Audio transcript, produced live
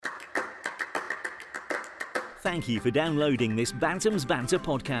Thank you for downloading this Bantam's Banter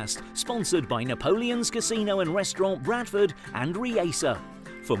podcast, sponsored by Napoleon's Casino and Restaurant Bradford and Riesa.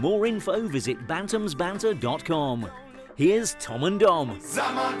 For more info, visit bantamsbanter.com. Here's Tom and Dom.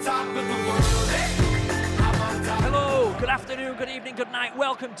 Hello, good afternoon, good evening, good night.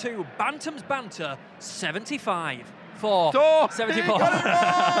 Welcome to Bantam's Banter 75 for 74.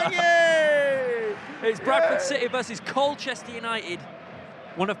 It's Bradford City versus Colchester United,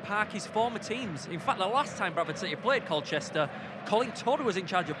 one of Parky's former teams. In fact, the last time Bradford City played Colchester, Colin Todd was in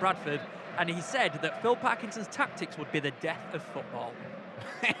charge of Bradford, and he said that Phil Parkinson's tactics would be the death of football.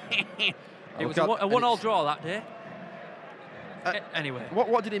 It was a 1-1 draw that day. Anyway.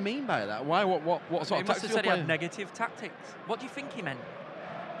 What did he mean by that? Why? What sort He of must tactics have were said he had playing? negative tactics. What do you think he meant?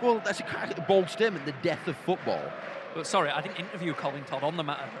 Well, that's a bold statement, the death of football. Well, sorry, I didn't interview Colin Todd on the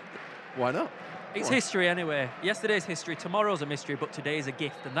matter. Why not? It's history anyway. Yesterday's history, tomorrow's a mystery, but today is a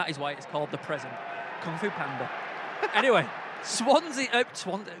gift, and that is why it's called the present. Kung Fu Panda. Anyway, Swansea.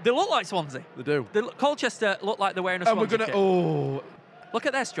 They look like Swansea. They do. Colchester look like they're wearing a And we're Swansea going kit. Look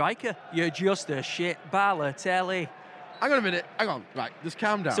at their striker. You're just a shit Balotelli. Hang on a minute. Hang on. Right, just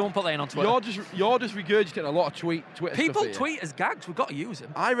calm down. Someone put that in on Twitter. You're just regurgitating a lot of Twitter People stuff here. tweet as gags. We've got to use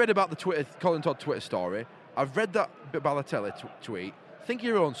them. I read about the Colin Todd Twitter story. I've read that Balotelli tweet. Think of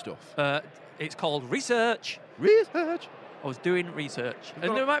your own stuff. It's called research. Research. I was doing research.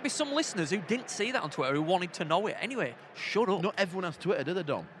 And there might be some listeners who didn't see that on Twitter who wanted to know it. Anyway, shut up. Not everyone has Twitter, do they,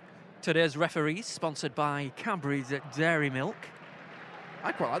 Dom? Today's referees, sponsored by Cadbury's Dairy Milk.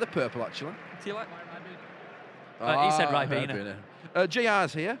 I quite like the purple, actually. Do you like my he said Ribena.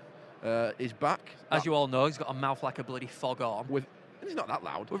 JR's here. He's back. As you all know, he's got a mouth like a bloody foghorn. He's not that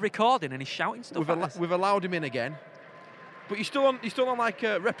loud. We're recording and he's shouting stuff at us. We've allowed him in again. But you're still on like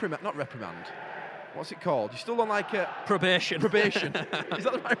reprimand. What's it called? You're still on like probation. Probation. Is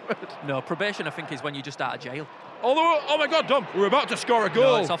that the right word? No, probation I think is when you're just out of jail. Although, oh my God, Dom, we're about to score a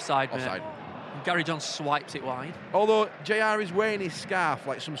goal. No, it's offside, mate. Offside. Gary John swipes it wide. Although JR is wearing his scarf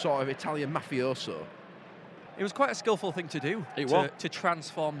like some sort of Italian mafioso. It was quite a skillful thing to do. To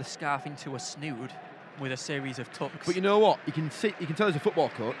transform the scarf into a snood with a series of tucks. But you know what? You can tell as a football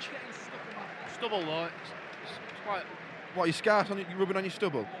coach. Stubble though, it's quite. What, your scarf you're rubbing on your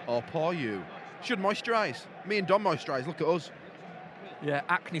stubble? Oh, poor you. Should moisturise. Me and Dom moisturise. Look at us. Yeah,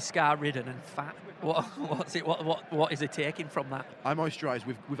 acne scar ridden and fat. What is it taking from that? I moisturise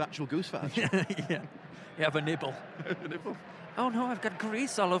with actual goose fat. Yeah. You have a nibble. A nibble. Oh no, I've got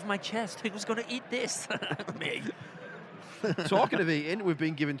grease all over my chest. Who's going to eat this? Me. Talking of eating, we've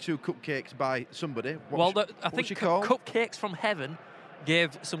been given 2 cupcakes by somebody. I think Cupcakes from Heaven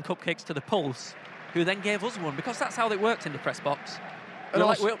gave some cupcakes to the Pulse, who then gave us one, because that's how it works in the press box.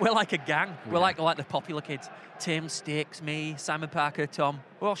 We're like a gang. We're like the popular kids. Tim, Sticks, me, Simon Parker, Tom.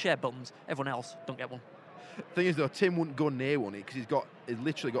 We all share buttons. Everyone else don't get one. Thing is, though, Tim wouldn't go near one because he's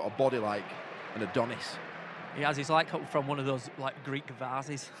literally got a body like an Adonis. He has. He's like from one of those like Greek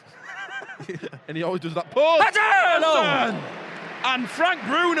vases. And he always does that pose. And Frank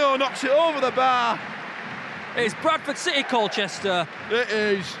Bruno knocks it over the bar. It's Bradford City Colchester. It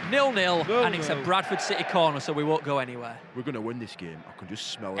is 0-0, and it's a Bradford City corner, so we won't go anywhere. We're going to win this game. I can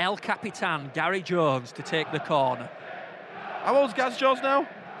just smell it. El Capitan, Gary Jones, to take the corner. How old's Gaz Jones now?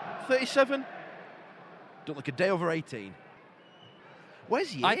 37? Don't look a day over 18.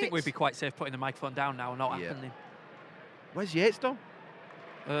 Where's Yates? I think we'd be quite safe putting the microphone down now and not happening. Where's Yates, Dom?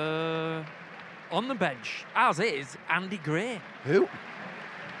 On the bench, as is Andy Gray. Who?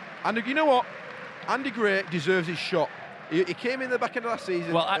 And you know what? Andy Gray deserves his shot. He came in the back end of last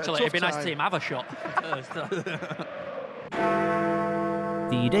season. Well, actually, it'd be nice to see him have a shot first.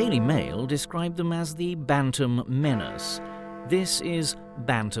 The Daily Mail described them as the Bantam Menace. This is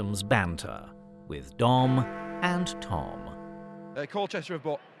Bantam's Banter with Dom and Tom. Colchester have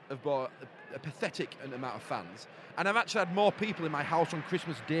bought a pathetic amount of fans, and I've actually had more people in my house on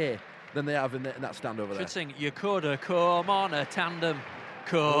Christmas Day than they have in that stand over there. Should sing, you coulda come on a tandem,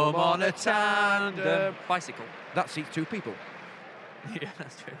 come on a tandem. Bicycle. That seats 2 people. Yeah,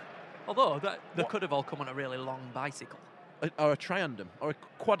 that's true. Although, they could have all come on a really long bicycle. Or a triandem, or a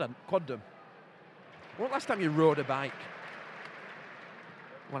quaddum. When was last time you rode a bike?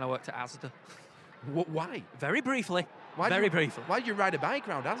 When I worked at Asda. Why? Very briefly. Briefly. Why did you ride a bike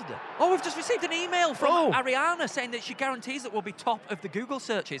around Asda? Oh, we've just received an email from Ariana saying that she guarantees that we'll be top of the Google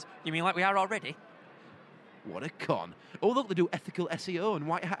searches. You mean like we are already? What a con. Oh, look, they do ethical SEO and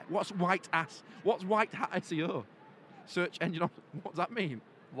white hat. What's white hat SEO? Search engine. What does that mean?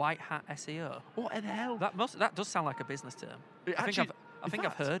 White hat SEO. What the hell? That does sound like a business term. I think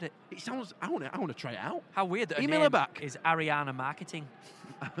I've heard it. It sounds. I want to try it out. How weird that Email her her name back. is Ariana Marketing.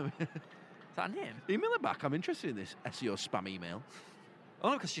 Is that a name? Email it back. I'm interested in this SEO spam email.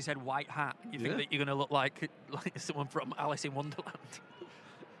 Only because she said white hat. You think that you're going to look like someone from Alice in Wonderland.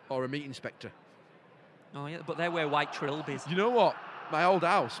 Or a meat inspector. Oh, yeah, but they wear white trilbies. You know what? My old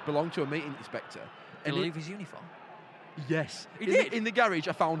house belonged to a meat inspector. Did he leave his uniform? Yes. He did? In the garage,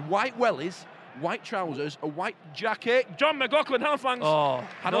 I found white wellies, white trousers, a white jacket. John McLaughlin, Hannel Flans. Oh,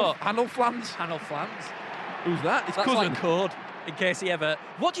 Hannel Flans. Hannel Flans. Who's that? It's That's cousin. like code, in case he ever...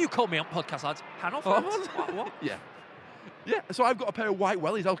 What do you call me on podcast, lads? Hannel Flans? What? Yeah. Yeah, so I've got a pair of white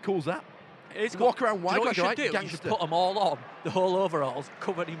wellies. How cool's that? It's Walk around white you know like what a you should right do? You gangster. should put them all on, the whole overalls,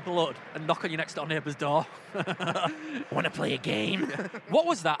 covered in blood, and knock on your next door neighbour's door. Want to play a game? What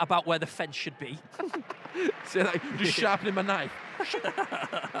was that about where the fence should be? Say that, just sharpening my knife.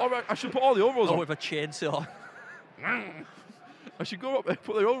 All right, I should put all the overalls Or on. with a chainsaw. I should go up and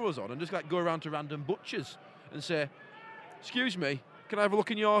put the overalls on and just like go around to random butchers and say, "Excuse me, can I have a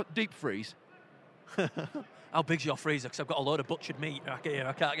look in your deep freeze?" How big's your freezer? Because I've got a load of butchered meat right here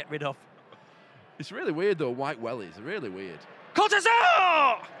I can't get rid of. It's really weird though, white wellies. They're really weird. Colchester!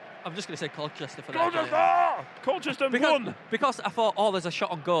 I'm just going to say Colchester for that. Colchester! Colchester won! Because I thought, oh, there's a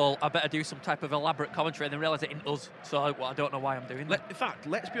shot on goal, I better do some type of elaborate commentary, and then realise it ain't us. So I don't know why I'm doing that. In fact,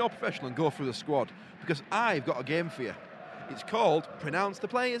 let's be all professional and go through the squad because I've got a game for you. It's called Pronounce the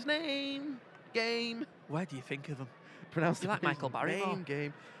Player's Name Game. Where do you think of them? Pronounce You the like player's Michael Barrymore? name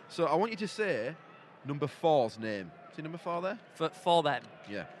game. So I want you to say number 4's name. See number 4 there? For them.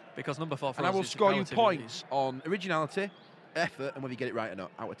 Yeah. Because number 4 for And I us will is score you relatively points on originality, effort, and whether you get it right or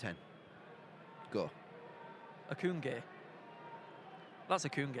not, out of 10. Go. Akunge. That's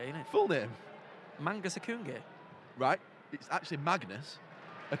Akunge, isn't it? Full name. Mangus Akunge. Right. It's actually Magnus.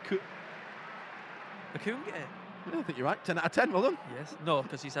 Akunge. Yeah, I think you're right. 10 out of 10. Well done. Yes. No,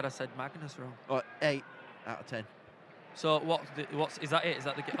 because you said I said Magnus wrong. Or 8 out of 10. So what's is that it? Is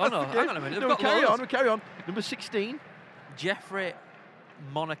that the game? Oh no, hang on a minute. No, They've got loads. we carry on. Number 16. Jeffrey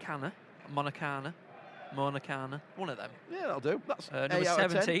Monacana. One of them. Yeah, that'll do. That's Number 8 out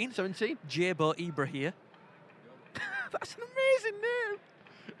of 10. 17. 17. Jabo Ibrahim. That's an amazing name.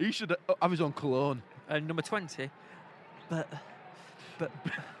 He should have his own cologne. And number 20. But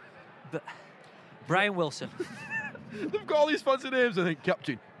Brian Wilson. They've got all these fancy names, I think.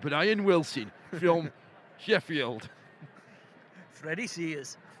 Captain Brian Wilson from Sheffield. Freddie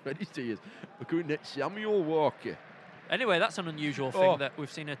Sears. Ready to use. Samuel Walker. Anyway, that's an unusual thing that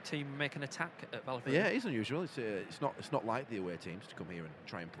we've seen a team make an attack at Valleyfield. Yeah, it is unusual. It's not like the away teams to come here and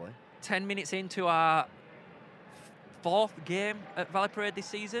try and play. 10 minutes into our 4th game at Valley Parade this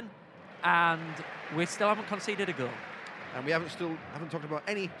season, and we still haven't conceded a goal. And we haven't talked about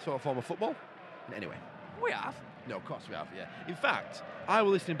any sort of form of football in any way. We have. No, of course we have, yeah. In fact, I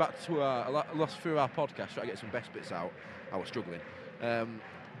was listening back to through our podcast, trying to get some best bits out. I was struggling.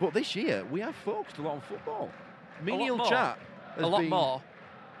 But this year, we have focused a lot on football. Menial chat. A lot more.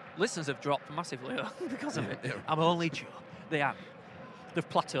 Listeners have dropped massively because of it. Yeah. I'm only joking. They have. They've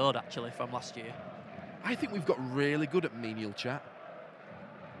plateaued, actually, from last year. I think we've got really good at menial chat.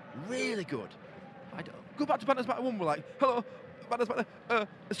 Really good. I don't. Go back to Banners Batter 1, we're like, hello, Banners Batter,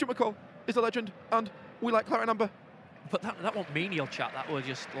 Stuart McCall is a legend, and we like Claret Amber. But that wasn't menial chat. That was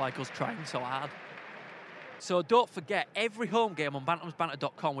just like us trying so hard. So don't forget, every home game on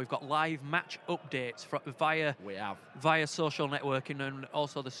bantamsbanter.com, we've got live match updates via social networking, and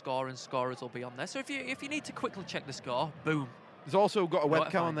also the score and scorers will be on there. So if you need to quickly check the score, boom. There's also got a Know what I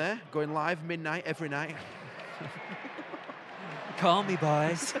webcam on find? there, going live midnight every night. Call me,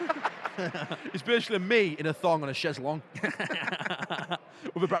 boys. It's basically me in a thong on a chaise longue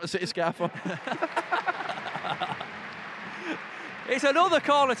with a Bradford City scarf on. It's another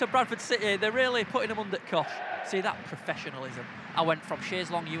corner to Bradford City. They're really putting them under cosh. See that professionalism? I went from chaise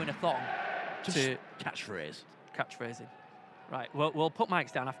longue, you in a thong, to catchphrase. Catchphrasing. Right, we'll put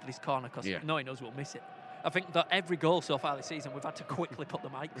mics down after this corner because knowing us, we'll miss it. I think that every goal so far this season, we've had to quickly put the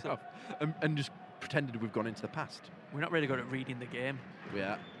mics up. And just pretended we've gone into the past. We're not really good at reading the game.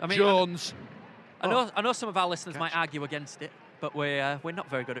 Yeah. I mean, Jones. I know some of our listeners might argue against it, but we're not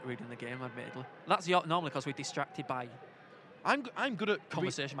very good at reading the game, admittedly. That's normally because we're distracted by I'm good at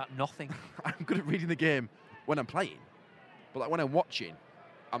conversation about nothing. I'm good at reading the game when I'm playing, but like when I'm watching,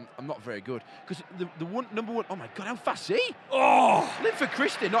 I'm not very good. Because the number one, oh my God, how fast is he? Oh, Linford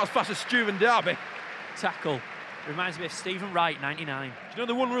Christie, not as fast as Stuart Derby. Tackle. Reminds me of Stephen Wright, 99. Do you know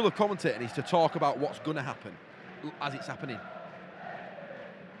the one rule of commentating is to talk about what's going to happen as it's happening?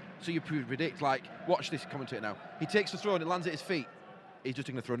 So you predict, like, watch this commentator now. He takes the throw and it lands at his feet. He's just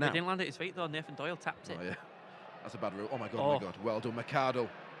going to throw now. He didn't land at his feet, though. Nathan Doyle tapped it. Oh, yeah. That's a bad rule. Oh, my God, oh my God. Well done, Mercado.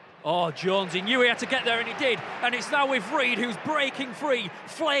 Oh, Jones, he knew he had to get there, and he did. And it's now with Reed, who's breaking free.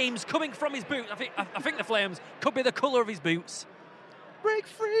 Flames coming from his boots. I think the flames could be the colour of his boots. Break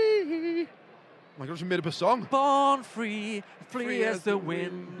free. Oh my God, I just made up a song. Born free, free as the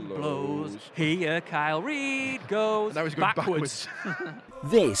wind blows. Here Kyle Reed goes. Now he's going backwards.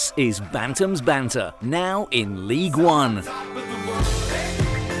 This is Bantam's Banter, now in League One.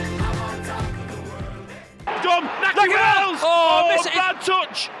 Done! Naki Wells! Oh, miss it. Bad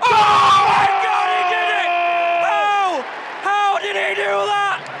touch! Oh my God, he did it! How did he do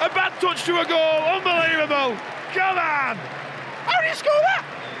that? A bad touch to a goal! Unbelievable! Come on! How did he score that?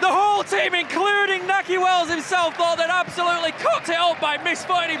 The whole team, including Naki Wells himself, thought they'd absolutely cooked it up by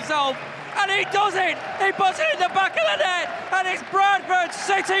misfooting himself. And he does it! He puts it in the back of the net! And it's Bradford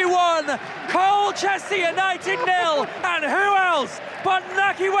City 1, Colchester United 0. And who else but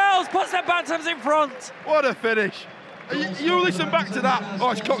Naki Wells puts the Bantams in front? What a finish! You listen back to that. Oh,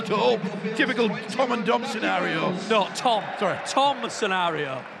 it's cocked it up. Typical Tom and Dom scenario. No, Tom. Sorry. Tom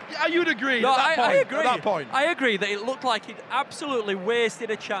scenario. Yeah, you'd agree No, at that point. I agree. At that point. I agree that it looked like he'd absolutely wasted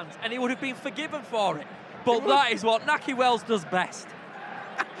a chance and he would have been forgiven for it. But that is what Naki Wells does best.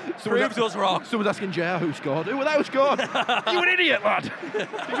 Proves us wrong. Someone's asking JR who scored. Who was that who scored? You an idiot, lad.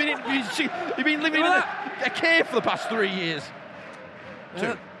 You've been living in a cave for the past 3 years. Two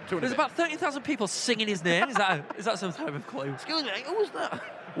and a There's bit. about 30,000 people singing his name. Is that some type of clue? Excuse me, who was that?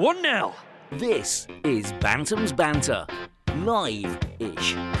 1-0. This is Bantam's Banter,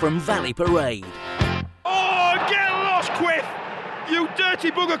 live-ish from Valley Parade. Oh, get lost, Quiff! You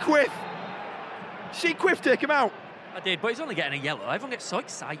dirty bugger, Quiff! See Quiff take him out. I did, but he's only getting a yellow. Everyone gets so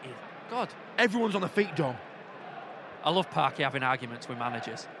excited. God. Everyone's on the feet, Dom. I love Parky having arguments with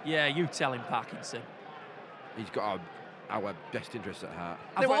managers. Yeah, you tell him, Parkinson. He's got our best interests at heart.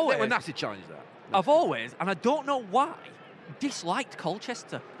 I've They were always- nasty challenge that. I've always, and I don't know why, disliked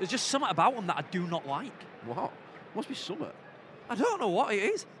Colchester. There's just something about them that I do not like. What? Must be summer. I don't know what it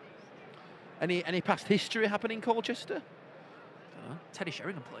is. Any past history happening in Colchester? I don't know. Teddy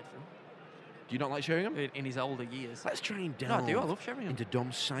Sheringham played for them Do you not like Sheringham? in his older years. Let's try and No, delve I do. I love Sheringham. into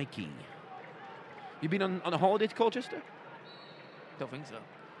Dom's psyche. You been on a holiday to Colchester? Don't think so.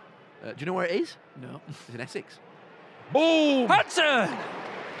 Do you know where it is? No. It's in Essex. Boom! Hudson! Do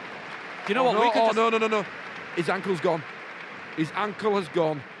you know what? No, We could just... no. His ankle's gone. His ankle has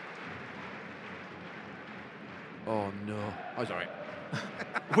gone. Oh, no. Oh, it's all right.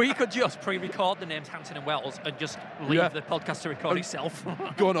 We could just pre-record the names Hampton and Wells and just leave the podcast to record itself.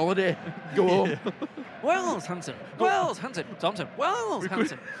 Go on holiday. Go home. Wells, Hampton. Wells, Hampton. Thompson. Wells, We could-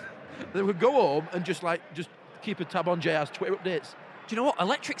 Hampton. They would go home and just keep a tab on JR's Twitter updates. Do you know what?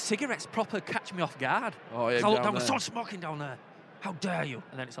 Electric cigarettes proper catch me off guard. Oh, yeah, 'Cause I look down down, there's there. someone smoking down there. How dare you?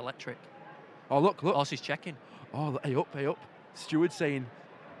 And then it's electric. Oh, look. Oh, she's checking. Oh, hey up. Steward saying,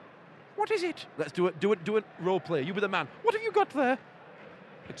 what is it? Let's do it role play. You be the man. What have you got there?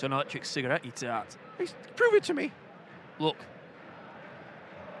 It's an electric cigarette, you tart. Prove it to me. Look.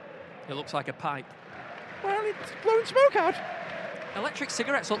 It looks like a pipe. Well, it's blowing smoke out. Electric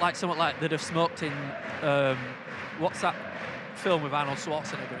cigarettes look like something like they'd have smoked in, what's that film with Arnold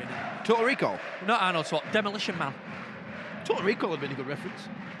Schwarzenegger in it? Total Recall. Not Arnold Schwarzenegger, Demolition Man. Total Recall would have been a good reference.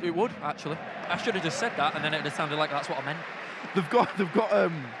 It would, actually. I should have just said that and then it would have sounded like that's what I meant. They've got.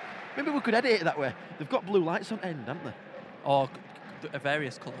 Maybe we could edit it that way. They've got blue lights on end, haven't they? Or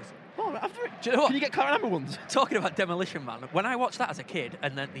various colours. Oh, after it. Do you know what? Can you get Karen Amber ones? Talking about Demolition Man, when I watched that as a kid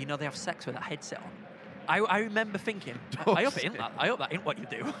and then, they have sex with that headset on, I remember thinking, I hope it ain't that. I hope that ain't what you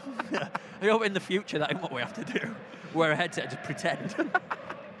do. I hope in the future that ain't what we have to do. Wear a headset and just pretend.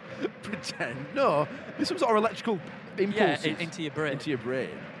 Pretend. No, there's some sort of electrical impulse into your brain. Into your brain.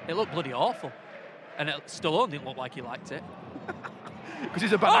 It looked bloody awful. And Stallone didn't look like he liked it. Because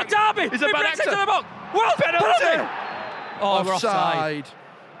he's a bad Derby! He's a He bad brings it actor. to the box! Well, Penalty! Oh, we're offside. Offside.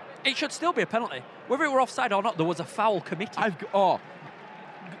 It should still be a penalty. Whether it were offside or not, there was a foul committed.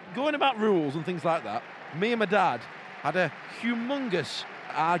 Going about rules and things like that, me and my dad had a humongous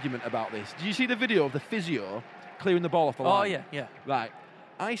argument about this. Did you see the video of the physio clearing the ball off the line? Oh, yeah. Right.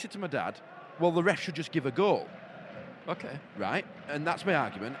 I said to my dad, well, the ref should just give a goal. Okay. Right? And that's my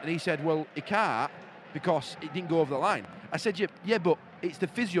argument. And he said, well, he can't because it didn't go over the line. I said, yeah, but it's the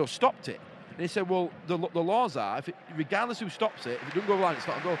physio stopped it. And he said, well, the laws are, regardless who stops it, if it doesn't go over the line, it's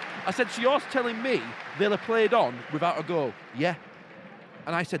not a goal. I said, so you're telling me they'll have played on without a goal? Yeah.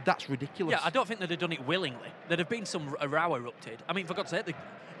 And I said, that's ridiculous. Yeah, I don't think they'd have done it willingly. There'd have been some row erupted. I mean, for God's sake,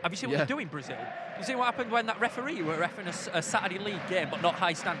 have you seen what they do in Brazil? You see what happened when that referee were reffing a Saturday league game, but not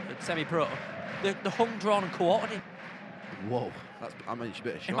high standard, semi-pro? The hung, drawn and quartered him. Whoa. It's a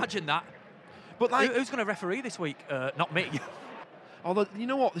bit of a shock. Imagine that. But like, Who's going to referee this week? Not me. Although, you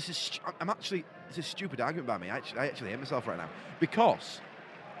know what? This is a stupid argument by me. I actually hate myself right now. Because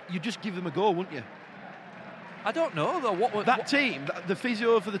you just give them a goal, wouldn't you? I don't know, though. Team, the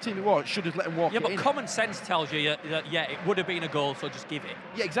physio for the team it was, should have let him walk Yeah, but in. common sense tells you that, it would have been a goal, so just give it.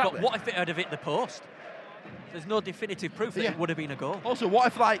 Yeah, exactly. But what if it had hit the post? There's no definitive proof that it would have been a goal. Also, what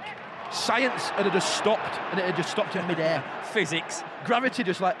if, like, science had just stopped, and it had just stopped in midair? Physics. Gravity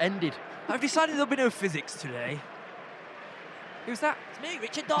just, like, ended. I've decided there'll be no physics today. Who's that? It's me,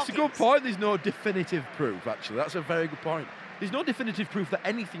 Richard Dawkins. It's a good point. There's no definitive proof, actually. That's a very good point. There's no definitive proof that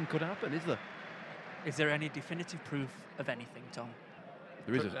anything could happen, is there? Is there any definitive proof of anything, Tom?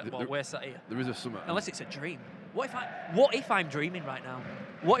 There is where's that here? There is a summer. Unless it's a dream. What if I'm dreaming right now?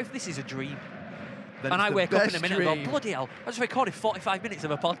 What if this is a dream? Then and I wake up in a minute dream. and go, bloody hell, I just recorded 45 minutes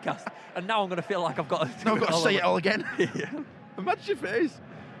of a podcast, and now I'm going to feel like I've got to I've got to say it all again. Yeah. Imagine your face.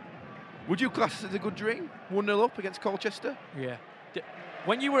 Would you class it as a good dream? 1-0 up against Colchester? Yeah.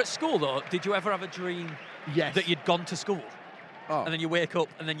 When you were at school, though, did you ever have a dream that you'd gone to school? Oh. And then you wake up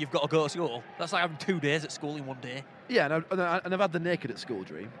and then you've got to go to school? That's like having 2 days at school in one day. Yeah, and I've had the naked at school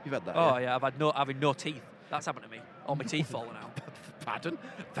dream. You've had that, Oh, yeah, I've had having no teeth. That's happened to me. All my teeth falling out. Pardon?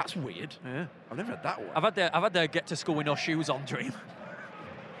 That's weird. Yeah. I've never had that one. I've had the get to school with no shoes on dream.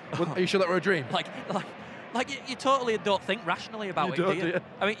 Are you sure that were a dream? Like you totally don't think rationally about You it, don't, do you? do you?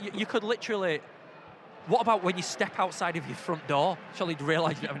 I mean, you could literally... What about when you step outside of your front door? Surely you'd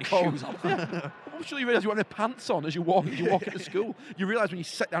realise you don't have any shoes on. I'm sure you realise you want any pants on as you walk into school. You realise when you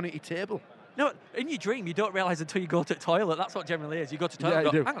sit down at your table. No, in your dream, you don't realise until you go to the toilet. That's what generally is. You go to the toilet and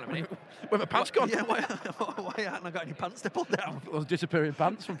you go, do. hang on a minute. Where my pants gone? Yeah, why haven't I got any pants to pull down? Those disappearing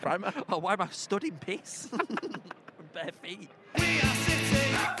pants from Primark. Oh, why am I stood in piss? Bare feet.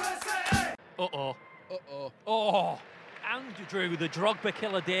 Uh-oh. Uh-oh. Oh, Andrew, the Drogba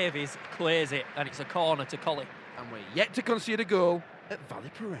killer Davies, clears it, and it's a corner to Collie. And we're yet to concede a goal at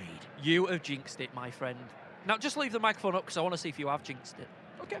Valley Parade. You have jinxed it, my friend. Now, just leave the microphone up, because I want to see if you have jinxed it.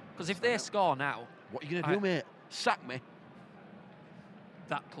 Okay. Because if they score now... What are you going to do, mate? Sack me?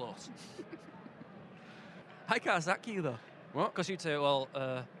 That close. I can't sack you, though. What? Because you'd say, well,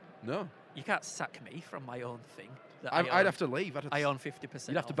 No. you can't sack me from my own thing. That I'd have to leave. I own 50%.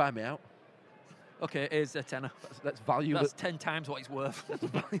 You'd have to buy me out. Okay, here's a tenner. Let's value That's 10 times what it's worth.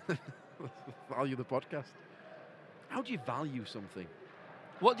 value the podcast. How do you value something?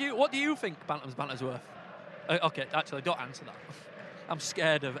 What do you think Bantam's Banter's worth? Okay, actually, don't answer that. I'm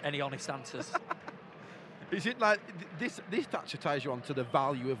scared of any honest answers. Is it like this actually ties you on to the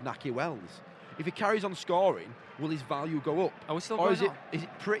value of Naki Wells? If he carries on scoring, will his value go up? Are we still or going is it on? is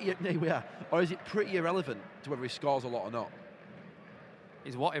it pretty? No, we are. Or is it pretty irrelevant to whether he scores a lot or not?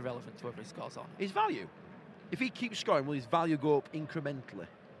 Is what irrelevant to whether he scores on? His value. If he keeps scoring, will his value go up incrementally?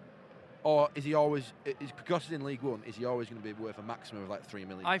 Or is he always, because he's in League One, is he always going to be worth a maximum of like 3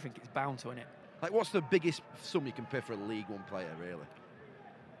 million? I think it's bound to, innit? Like, what's the biggest sum you can pay for a League One player, really?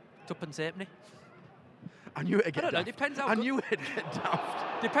 Tuppence halfpenny. I knew it'd get I don't know, daft. depends how I good- knew it'd get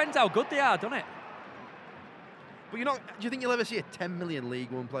daft. Depends how good they are, doesn't it? But do you think you'll ever see a 10 million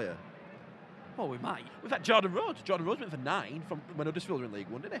League One player? Well, we might. We've had Jordan Rhodes. Jordan Rhodes went for 9 from when Huddersfield were in League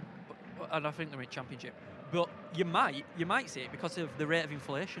One, didn't he? And I think they're in Championship. But you might see it because of the rate of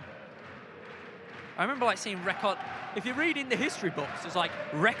inflation. I remember like seeing record. If you read in the history books, it's like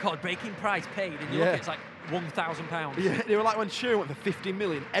record-breaking price paid, and you look at it, it's like £1,000. Yeah, they were like when Shearer went for 50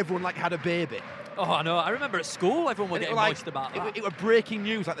 million, everyone like had a baby. Oh, I know. I remember at school, everyone were And it getting were moist about that. It were breaking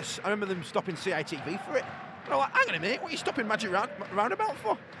news. Like I remember them stopping CITV for it. And I was like, hang on a minute, what are you stopping Magic Roundabout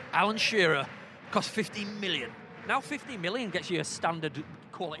for? Alan Shearer cost 15 million. Now 15 million gets you a standard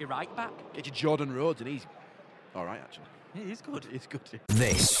quality right back. Get you Jordan Rhodes, and he's all right, actually. Yeah, he's good. He's good.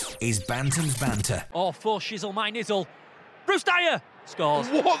 This is Bantam's Banter. Oh, for shizzle my nizzle. Bruce Dyer scores.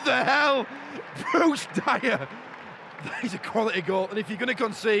 What the hell? Bruce Dyer. That is a quality goal. And if you're going to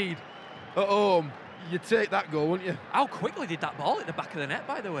concede at home, you take that goal, wouldn't you? How quickly did that ball hit the back of the net,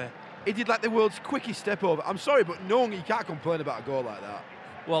 by the way? He did like the world's quickest step over. I'm sorry, but no one, you can't complain about a goal like that.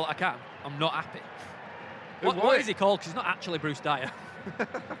 Well, I can. I'm not happy. What What is he called? Because he's not actually Bruce Dyer.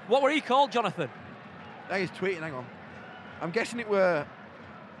 What were he called, Jonathan? I think he's tweeting, hang on. I'm guessing it were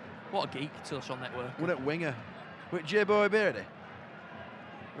What a geek, social network. one at winger. With J-Boy Beardy.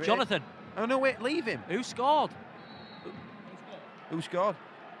 Jonathan, Oh no, wait, leave him. who scored? Who scored?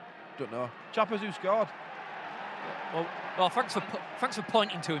 Don't know. Chappers, who scored? Well, thanks for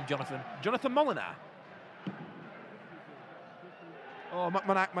pointing to him, Jonathan. Jonathan Molinar. Oh,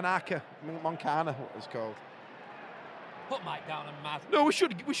 Moncana, what it's called. Put Mike down and mad. No, we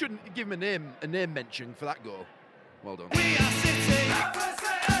shouldn't give him a name mention for that goal. Well done.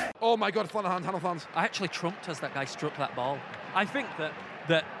 Oh my God, Flanagan, Hannah fans. I actually trumped as that guy struck that ball. I think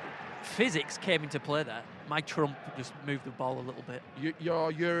that physics came into play there. My trump just moved the ball a little bit.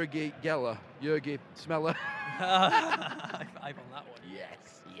 You're Jurgi Geller. Jurgi Smeller. High five on that one.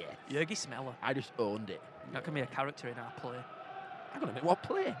 Yes. Jurgi Smeller. I just owned it. That can be a character in our play. Hang on a minute, what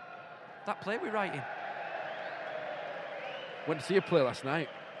play? That play we're writing. Went to see a play last night,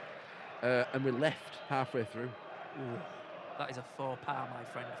 and we left halfway through. Ooh, that is a faux pas, my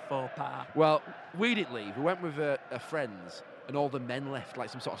friend. Faux pas. Well, we didn't leave. We went with our friends, and all the men left, like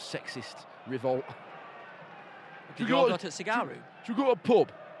some sort of sexist revolt. Did you all go to a cigar room? Should we go to a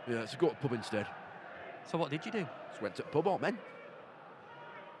pub? Yeah, let's go to a pub instead. So what did you do? Just went to a pub, all men.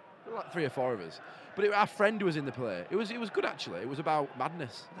 There were like 3 or 4 of us. But our friend was in the play. It was good, actually. It was about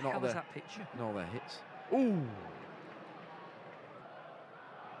madness. What the hell was that picture? And all their hits. Ooh.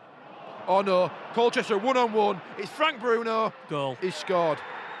 Oh, no. Colchester 1-on-1. It's Frank Bruno. Goal. He's scored.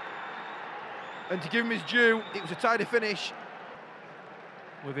 And to give him his due, it was a tidy finish.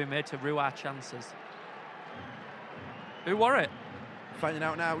 We've been made to rue our chances. Who wore it? Finding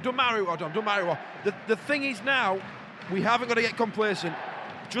out now. Don't matter who I don't matter what. The thing is now, we haven't got to get complacent.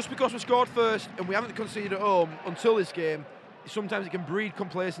 Just because we scored first and we haven't conceded at home until this game, sometimes it can breed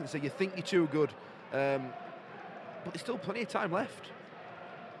complacency. You think you're too good. But there's still plenty of time left.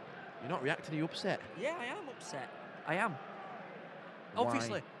 You're not reacting, are you upset? Yeah, I am upset. I am. Why?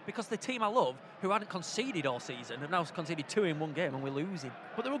 Obviously, because the team I love, who hadn't conceded all season, have now conceded 2 in one game and we're losing.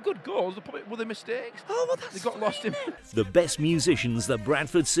 But they were good goals. Were they mistakes? Oh, well, that's They got lost in. The best musicians the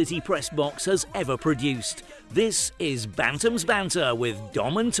Bradford City Press Box has ever produced. This is Bantam's Banter with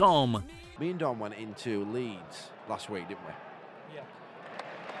Dom and Tom. Me and Dom went into Leeds last week, didn't we?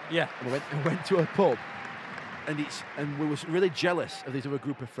 Yeah. And we went to a pub, and we were really jealous of this other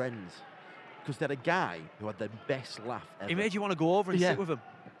group of friends because they had a guy who had the best laugh ever. He made you want to go over and Yeah. sit with him.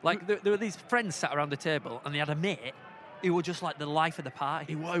 Like, there were these friends sat around the table and they had a mate who were just like the life of the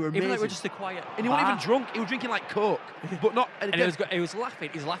party. He were Even though they amazing. were just a quiet And he wasn't bar. even drunk. He was drinking like Coke, but not. And he was laughing.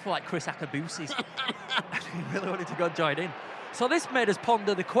 He was laughing like Chris Akabusis. He really wanted to go join in. So this made us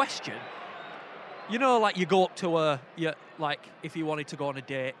ponder the question. You know, like you go up to like if you wanted to go on a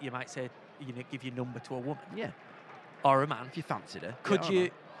date, you might say, give your number to a woman Yeah, or a man. if you fancied her. Could Yeah, I you don't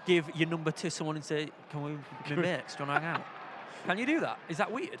know. give your number to someone and say, "Can we be mates? Do you want to hang out?" Can you do that? Is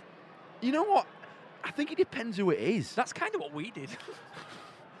that weird? You know what? I think it depends who it is. That's kind of what we did.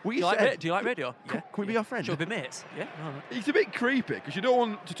 We Do you like said, do you like radio? Can we be your friend? Should we be mates? Yeah. No. It's a bit creepy because you don't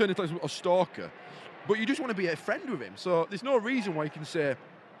want to turn into like a stalker, but you just want to be a friend with him. So there's no reason why you can say,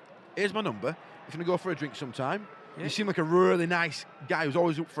 "Here's my number. If you want to go for a drink sometime." Yeah. You seem like a really nice guy who's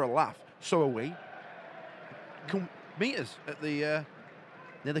always up for a laugh. So are we. Come meet us at the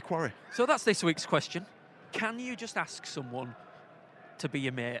near the quarry. So that's this week's question. Can you just ask someone to be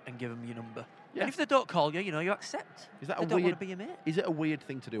your mate and give them your number? Yeah. And if they don't call you, you accept. Is that they a don't weird? want to be your mate. Is it a weird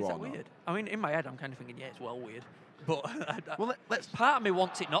thing to do Is or that not? weird? I mean, in my head, I'm kind of thinking, yeah, it's well weird. But Well, let's. part of me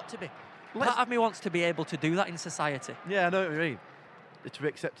wants it not to be. Part of me wants to be able to do that in society. Yeah, I know what you mean. To be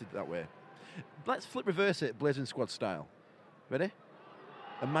accepted that way. Let's flip reverse it, Blazing Squad style. Ready?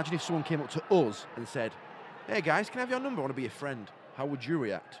 Imagine if someone came up to us and said, "Hey guys, can I have your number? I want to be your friend." How would you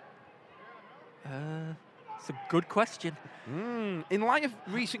react? It's a good question. In light of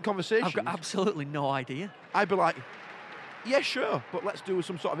recent conversations, I've got absolutely no idea. I'd be like, "Yeah, sure, but let's do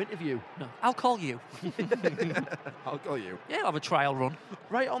some sort of interview." No, I'll call you. I'll call you. Yeah, I'll have a trial run.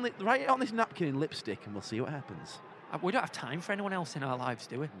 Write it on this napkin in lipstick, and we'll see what happens. We don't have time for anyone else in our lives,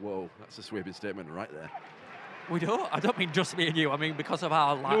 do we? Whoa, that's a sweeping statement right there. We don't. I don't mean just me and you. I mean because of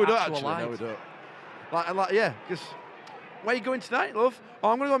our No, we don't actual actually. lives. No, we don't. Yeah, because where are you going tonight, love? Oh,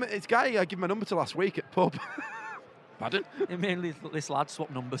 I'm going to go meet this guy I gave my number to last week at pub. Pardon? Mainly this lad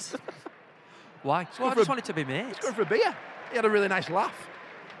swap numbers. Why? Well, I for just a- wanted to be mates. Let's go for a beer. He had a really nice laugh.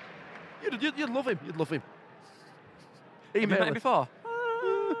 You'd love him. You'd love him. Have you met Email him us. before?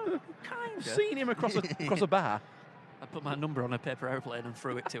 I've seen him across a bar. I put my number on a paper airplane and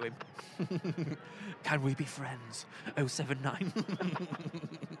threw it to him. Can we be friends? 079.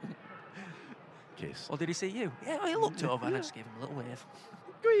 Kiss. Or did he see you? Yeah, he looked over and I just gave him a little wave.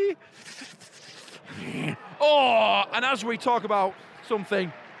 Oh, and as we talk about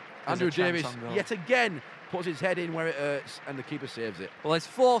something, There's Andrew a chance Davies on goal. yet again puts his head in where it hurts, and the keeper saves it. Well, there's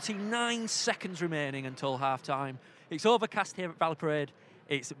 49 seconds remaining until half-time. It's overcast here at Valley Parade.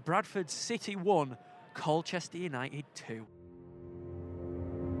 It's Bradford City 1, Colchester United 2.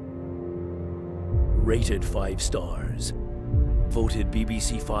 Rated 5 stars. Voted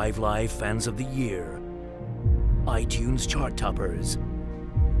BBC 5 Live Fans of the Year. iTunes chart toppers.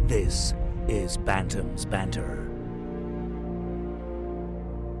 This is Bantam's Banter.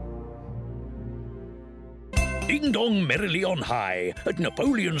 Ding dong merrily on high. At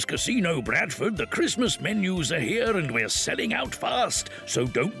Napoleon's Casino, Bradford, the Christmas menus are here and we're selling out fast. So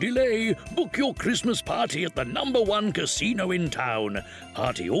don't delay. Book your Christmas party at the #1 casino in town.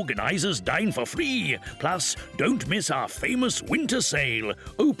 Party organisers dine for free. Plus, don't miss our famous winter sale.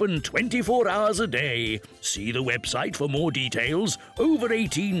 Open 24 hours a day. See the website for more details. Over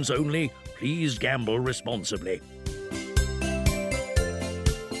 18s only. Please gamble responsibly.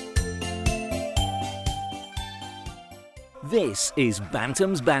 This is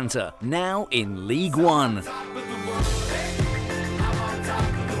Bantam's Banter, now in League One.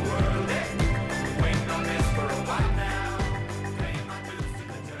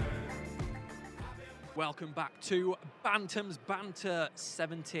 Welcome back to Bantam's Banter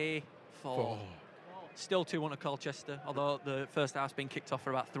 74. Still 2-1 at Colchester, although the first half's been kicked off for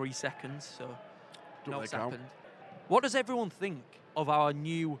about 3 seconds, so what's happened. What does everyone think of our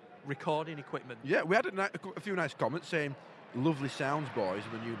new recording equipment? Yeah, we had a few nice comments saying, lovely sounds, boys,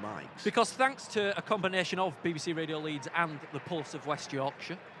 and the new mics. Because thanks to a combination of BBC Radio Leeds and the Pulse of West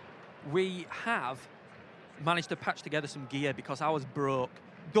Yorkshire, we have managed to patch together some gear because ours broke.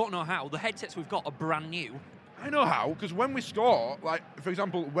 Don't know how. The headsets we've got are brand new. I know how, because when we score, like, for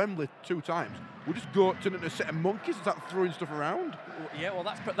example, Wembley 2 times, we'll just go turn into a set of monkeys and start throwing stuff around. Yeah, well,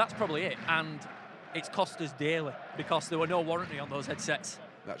 that's probably it. And it's cost us dearly because there were no warranty on those headsets.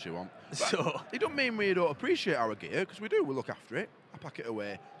 That's you want. So it don't mean we don't appreciate our gear, because we do. We look after it. I pack it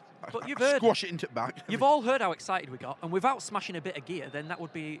away. But you've I heard, squash it into the back. You've all heard how excited we got, and without smashing a bit of gear, then that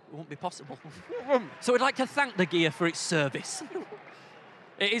wouldn't be possible. So we'd like to thank the gear for its service.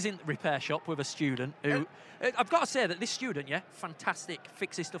 It is in the repair shop with a student who, I've got to say that this student, fantastic,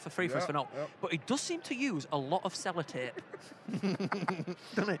 fixes stuff for free for us for now. Yeah. But he does seem to use a lot of sellotape.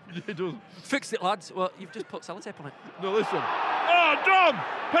 Doesn't he? It does. Fixed it, lads. Well, you've just put sellotape on it. No, listen. Oh, Dom!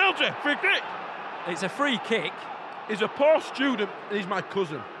 Penalty! Free kick! It's a free kick. He's a poor student, and he's my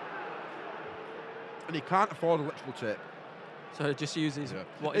cousin. And he can't afford electrical tape. So he just uses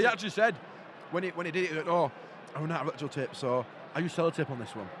what He is it? actually said, when he did it, he went, I run out of electrical tape, so I use sellotape on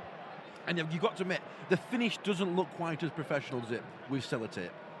this one. And you've got to admit, the finish doesn't look quite as professional, does it, with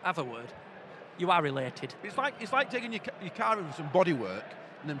sellotape? Have a word. You are related. It's like taking your car in for some body work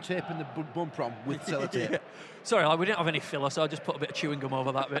and then taping the bumper on with sellotape. Yeah. Sorry, we didn't have any filler, so I just put a bit of chewing gum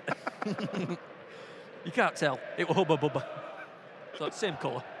over that bit. You can't tell. It was Hubba Bubba. So it's same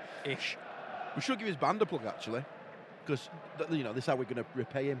colour-ish. We should give his band a plug, actually, because, this is how we're going to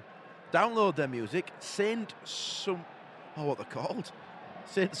repay him. Download their music, what they're called?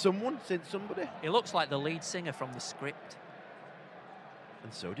 Saint somebody. He looks like the lead singer from the script.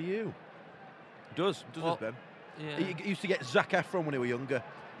 And so do you. Does Ben? Yeah. He used to get Zac Efron when he was younger.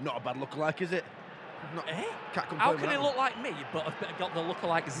 Not a bad lookalike, is it? Can't complain How with can that he one. look like me, but have got the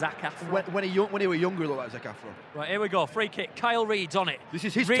lookalike Zac Efron? When he was younger, he looked like Zac Efron. Right, here we go. Free kick. Kyle Reed's on it. This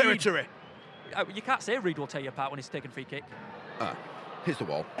is his Reed. territory. You can't say Reed will tear you apart when he's taking free kick. Hits the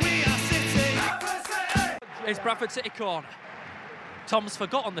wall. It's Bradford City corner. Tom's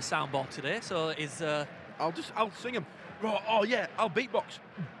forgot on the soundboard today, so is. I'll sing him. Oh yeah, I'll beatbox.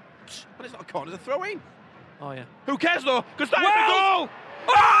 But it's not a corner, it's a throw in. Oh yeah. Who cares though? Because that is the goal!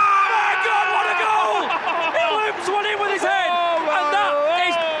 Oh my God, what a goal! He loops one in with his head! And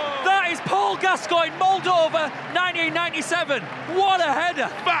that is Paul Gascoigne, Moldova, 1997. What a header!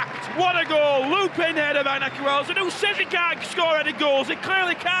 Fact! What a goal! Loop-in header by Naki Wells. And who says he can't score headed goals? He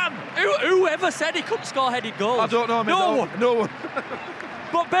clearly can. Whoever said he couldn't score headed goals? I don't know, No one. No one.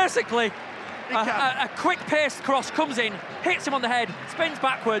 But basically, can. a quick-paced cross comes in, hits him on the head, spins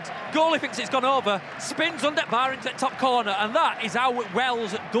backwards, goalie thinks it's gone over, spins under bar into the top corner, and that is how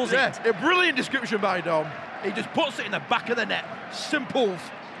Wells does it. A brilliant description by Dom. He just puts it in the back of the net. Simple.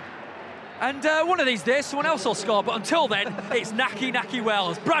 And one of these days, someone else will score. But until then, it's Naki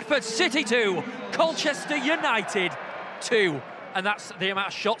Wells. Bradford City 2, Colchester United 2. And that's the amount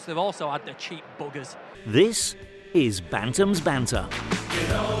of shots they've also had, the cheap buggers. This is Bantam's Banter. You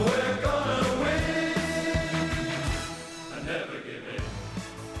know we're gonna win and never give in.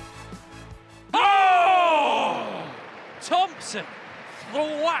 Oh! Thompson.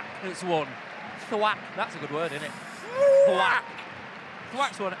 Thwack has won. Thwack. That's a good word, isn't it? Thwack.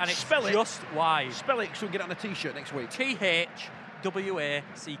 Thwack's won, and it's Spell it. just wide. Spell it so we can get it on a T-shirt next week. Thwack.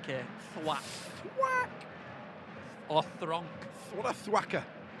 Thwack. Thwack. Or thronk. What a thwacker.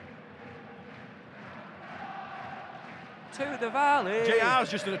 To the valley. JR's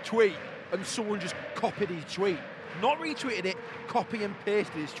just done a tweet and someone just copied his tweet. Not retweeted it, copy and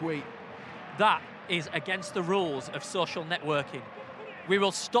pasted his tweet. That is against the rules of social networking. We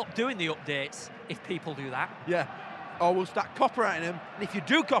will stop doing the updates if people do that. Yeah. Or we'll start copyrighting them, and if you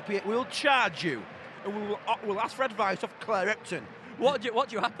do copy it, we'll charge you. and we'll ask for advice off Claire Epton. What do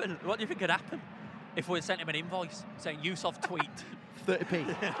you think could happen if we sent him an invoice saying use of tweet? 30p.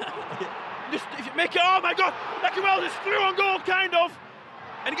 Just, if you make it, oh my God, Naki Wells is through on goal, kind of,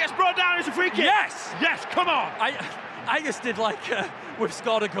 and it gets brought down as a free kick. Yes! Yes, come on. I just did like we've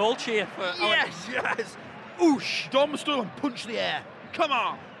scored a goal cheer. Yes. Oosh. Dom stood and punched the air. Come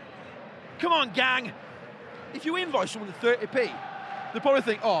on, gang. If you invoice someone with 30p, they'll probably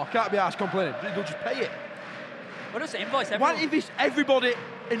think, oh, can't be arsed complaining. They'll just pay it. Well, just invoice everyone. Why don't you invoice everybody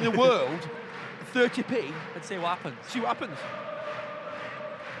in the world 30p and see what happens? See what happens.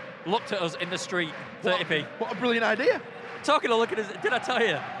 Looked at us in the street, 30p. What a brilliant idea. Talking of looking at us, did I tell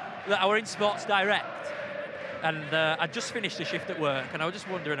you that I were in Sports Direct? And I just finished a shift at work, and I was just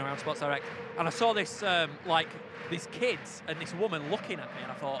wandering around Sports Direct, and I saw this, these kids and this woman looking at me,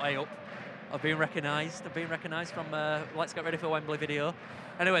 and I thought, hey, up, I've been recognised from Let's Get Ready for Wembley video.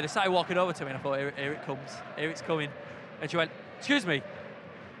 Anyway, they started walking over to me, and I thought, here it comes, here it's coming. And she went, excuse me,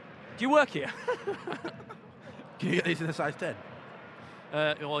 do you work here? Can you get these in a size 10?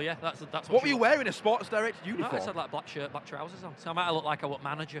 Well, yeah, that's what were you wearing? A Sports Direct uniform? No, I had like black shirt, black trousers on, so I might have looked like I was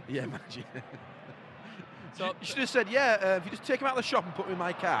manager. Yeah, manager. So you should have said, yeah, if you just take them out of the shop and put them in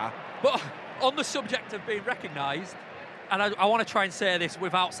my car. But on the subject of being recognised, and I want to try and say this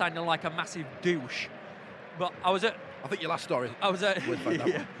without sounding like a massive douche, but I think your last story. I was at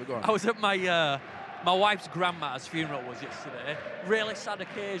my my wife's grandma's funeral was yesterday. Really sad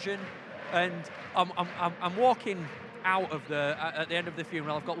occasion, and I'm walking out of at the end of the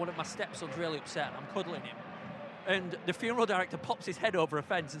funeral. I've got one of my stepsons really upset, and I'm cuddling him, and the funeral director pops his head over a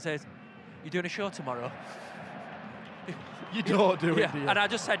fence and says, "You doing a show tomorrow?" You don't do it, do you? And I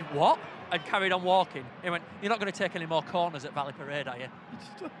just said, what? And carried on walking. He went, you're not going to take any more corners at Valley Parade, are you?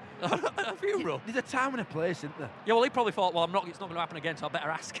 A funeral. There's a time and a place, isn't there? Yeah, well, he probably thought, well, it's not going to happen again, so I better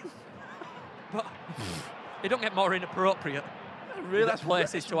ask him. But it don't get more inappropriate. Really, that's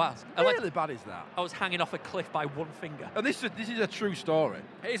places to ask. Really bad is that? I was hanging off a cliff by one finger. And this is a true story.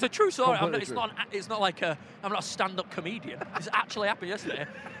 It's a true story. It's not like I'm not a stand-up comedian. It's actually happened yesterday.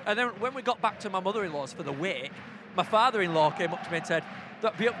 And then when we got back to my mother-in-law's for the wake, my father-in-law came up to me and said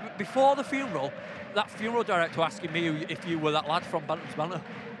that before the funeral, that funeral director asking me if you were that lad from Bantam's Banter.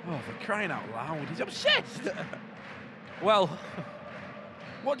 Oh, for crying out loud! He's obsessed. Well.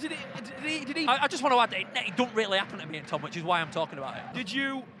 What did he? I just want to add that it don't really happen to me and Tom, which is why I'm talking about it. Did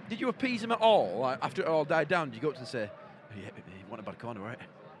you appease him at all? Like, after it all died down, did you go up to him and say, oh, "Yeah, you want a bad corner, right?"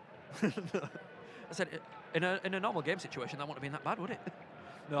 I said, in a normal game situation, that wouldn't have been that bad, would it?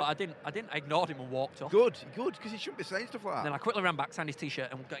 No, I didn't. I ignored him and walked off. Good, because you shouldn't be saying stuff like that. Then I quickly ran back, signed his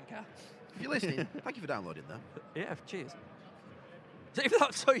T-shirt, and got in car. If you're listening, thank you for downloading that. Yeah, cheers. So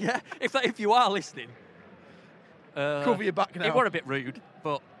if you are listening. Cover your back now. It were a bit rude,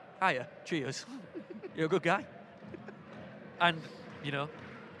 but hiya, cheers. You're a good guy. And,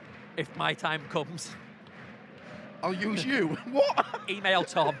 if my time comes... I'll use you. What? Email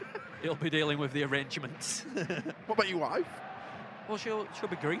Tom. He'll be dealing with the arrangements. What about your wife? Well, she'll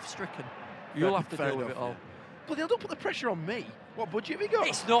be grief-stricken. You'll have to deal with it all. But they'll don't put the pressure on me. What budget have you got?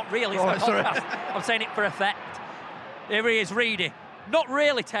 It's not really. It's a podcast. I'm saying it for effect. Here he is, Reedy. Not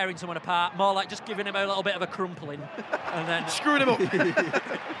really tearing someone apart, more like just giving him a little bit of a crumpling. And then screwing him up.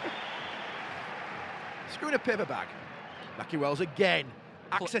 Screwing a paper bag. Naki Wells again,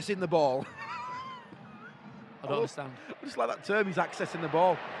 accessing the ball. I don't understand. I just like that term, he's accessing the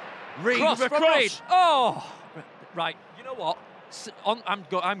ball. Reed, cross. Oh! Right, you know what?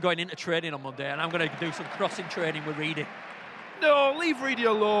 I'm going into training on Monday, and I'm going to do some crossing training with Reedy. No, leave Reedy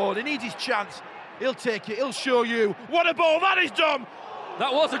alone. He needs his chance. He'll take it. He'll show you. What a ball that is, Dom!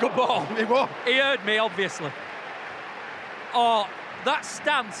 That was a good ball. It was. He heard me, obviously. Oh, that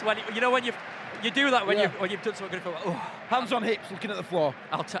stance when you do that when you've done something good. Oh. Hands on hips, looking at the floor.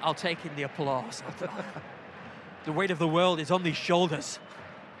 I'll take in the applause. The weight of the world is on these shoulders.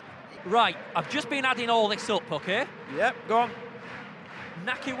 Right, I've just been adding all this up, okay? Yep, go on.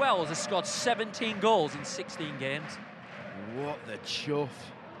 Naki Wells has scored 17 goals in 16 games. What the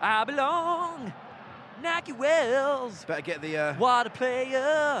chuff. I belong, Naki Wells. Better get the... What a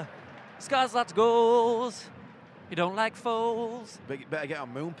player. Scores lots of goals. You don't like foals. Better get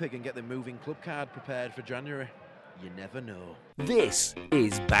on Moonpig and get the moving club card prepared for January. You never know. This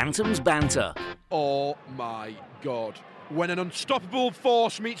is Bantam's Banter. Oh my God. When an unstoppable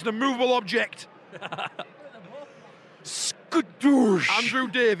force meets an immovable object. Skadoosh. Andrew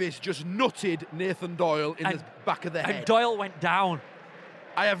Davis just nutted Nathan Doyle in the back of the head. And Doyle went down.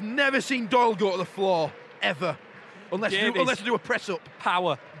 I have never seen Doyle go to the floor, ever. Unless to do a press-up.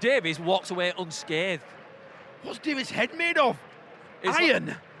 Power. Davies walks away unscathed. What's Davis' head made of?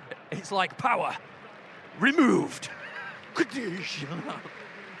 Iron. It's like power. removed.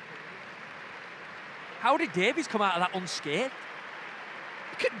 How did Davies come out of that unscathed?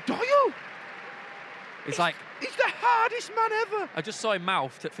 Look at Doyle. He's like, He's the hardest man ever. I just saw him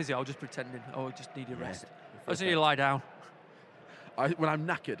mouthed at physio. I was just pretending. Oh, I just need a rest. Yeah. I just need to lie down. When I'm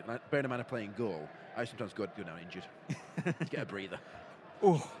knackered, and bearing in mind I'm playing goal, I sometimes go down injured. To get a breather.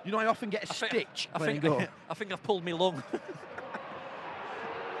 Oh, You know, I often get a stitch playing goal. I think I've pulled my lung.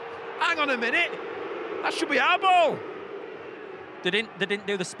 Hang on a minute. That should be our ball. They didn't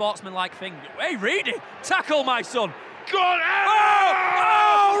do the sportsman-like thing. Hey, Reedy, tackle my son. Go on!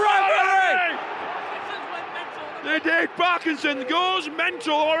 Oh, referee! They did. Parkinson goes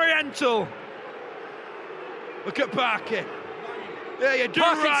mental oriental. Look at Parky. Yeah, you're doing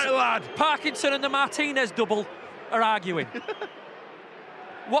right, lad. Parkinson and the Martinez double are arguing.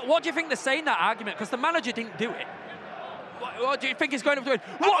 What do you think they're saying, that argument? Because the manager didn't do it. What do you think he's going up to it?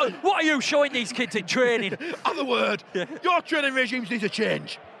 What are you showing these kids in training? Other word. Your training regimes need to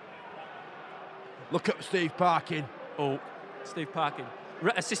change. Look at Steve Parkin. Oh, Steve Parkin.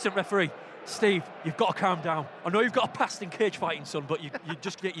 Assistant referee. Steve, you've got to calm down. I know you've got a past in cage fighting, son, but you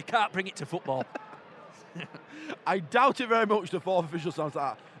can't bring it to football. I doubt it very much the fourth official sounds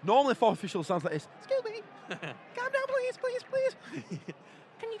like that. Normally, fourth official sounds like this. Excuse me. Calm down, please, please, please.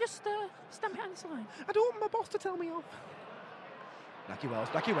 Can you just stand behind this line? I don't want my boss to tell me off. Nacky Wells,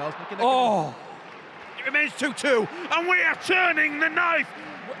 Nacky. Oh! It remains 2-2, and we are turning the knife.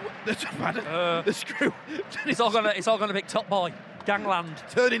 The screw. It's all gonna be top boy. Gangland.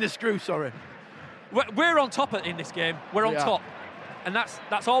 Turning the screw, sorry. We're on top in this game. We're on We are. top. And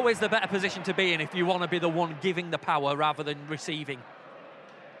that's always the better position to be in if you want to be the one giving the power rather than receiving.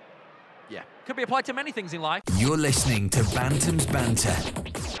 Yeah. Could be applied to many things in life. You're listening to Bantam's Banter.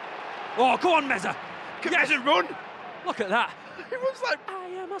 Oh, go on, Meza. Can Meza run? Look at that. It was like, I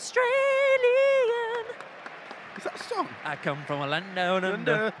am Australian. is that a song? I come from a land down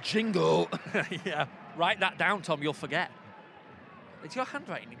under. Jingle. Yeah. Write that down, Tom. You'll forget. It's your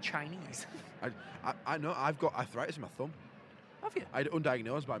handwriting in Chinese. I know, I've got arthritis in my thumb. Have you? I had it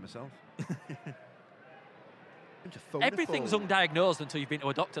undiagnosed by myself. Everything's undiagnosed until you've been to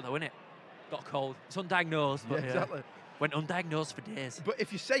a doctor, though, isn't it? Got a cold. It's undiagnosed. But Yeah, exactly. Went undiagnosed for days. But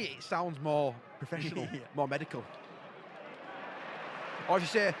if you say it, it sounds more professional, Yeah. more medical. Or if you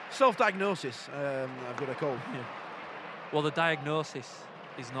say self-diagnosis, I've got a cold. Yeah. Well, the diagnosis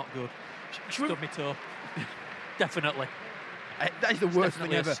is not good. Should we- Stub me toe. Definitely. That is the worst definitely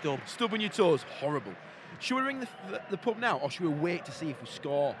thing a ever. stub. Stubbing your toes, horrible. Should we ring the pub now, or should we wait to see if we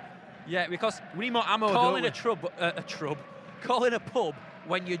score? Yeah, because We need more ammo, calling don't we? calling a pub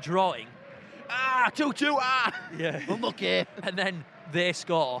when you're drawing, 2-2, yeah, unlucky. and then they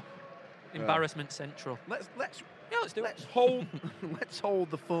score, embarrassment central. Let's Yeah, let's do let's it. hold let's hold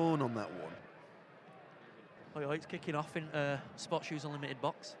the phone on that one. Oh, yeah, it's kicking off in Sport Shoes Unlimited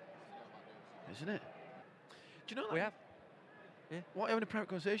box. Isn't it? Do you know that? We have. What, having a private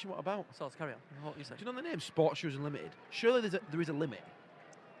conversation? What about? So let's carry on. What you say? Do you know the name Sport Shoes Unlimited? Surely there is a limit.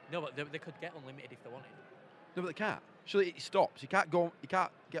 No, but they could get unlimited if they wanted. No, but they can't. Surely it stops. You can't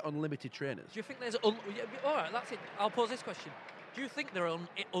get unlimited trainers. Do you think there's all right? That's it. I'll pose this question. Do you think there are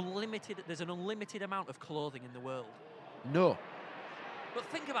unlimited? There's an unlimited amount of clothing in the world. No. But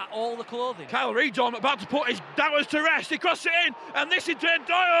think about all the clothing. Kyle Reid's on, about to put his doubters to rest. He crosses it in, and this is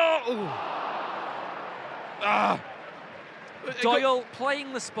Doyle. Ooh. Doyle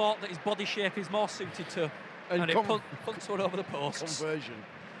playing the sport that his body shape is more suited to, and it punts one over the posts. Conversion.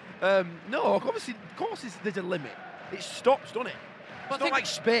 No, obviously, of course, there's a limit. It stops, doesn't it? But It's not like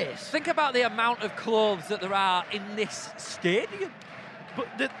space. Think about the amount of clothes that there are in this stadium. But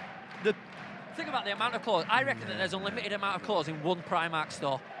the Think about the amount of clothes. I reckon that there's an unlimited amount of clothes in one Primark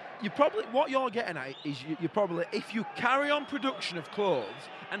store. what you're getting at is you probably, if you carry on production of clothes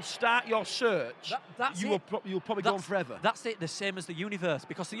and start your search, That's you'll it. probably go on forever. That's it, the same as the universe,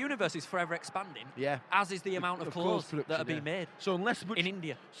 because the universe is forever expanding, Yeah. as is the amount of clothes that are production, being yeah. made So unless in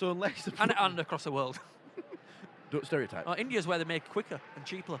India the and across the world. don't stereotype. India's where they make quicker and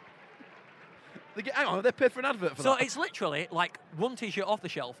cheaper. Hang on, they pay for an advert for So that. it's literally like one T-shirt off the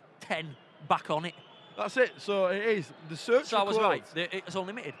shelf, 10 back on it. That's it. So it is the search. So for I was clothes. right. It's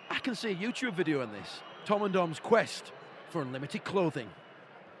unlimited. I can see a YouTube video on this. Tom and Dom's quest for unlimited clothing.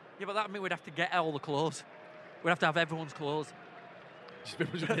 Yeah, but that means we'd have to get all the clothes. We'd have to have everyone's clothes.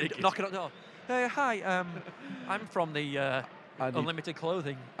 Knocking on the door. Hey, hi. I'm from the I need- unlimited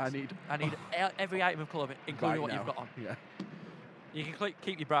clothing. I need Every item of clothing, including right what now. you've got on. Yeah. You can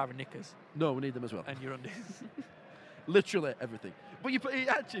keep your bra and knickers No, we need them as well. and your undies. Literally everything. But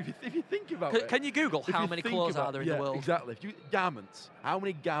actually, if you think about it, Can you Google if how you many think clothes about- are there in yeah, the world? Exactly. Garments. How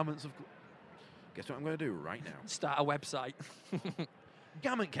many garments of? Guess what I'm going to do right now? Start a website.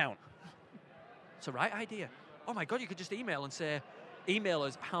 Gammon count. It's a right idea. Oh my God, you could just email and say, email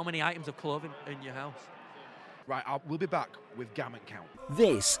us how many items of clothing in your house. Right, we'll be back with gammon count.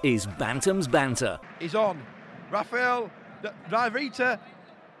 This is Bantam's Banter. He's on. Rafael Ravita.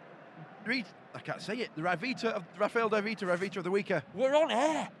 I can't say it. The Rafael Ravita of the week. We're on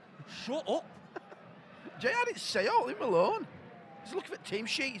air. Shut up. Jay, I didn't say all. Leave him alone. He's looking at team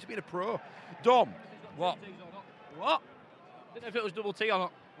sheet. He's been a pro. Dom. What? What? Didn't know if it was double T or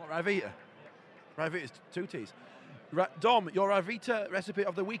not. What, Ravita? Ravita's 2 T's. Dom, your Ravita recipe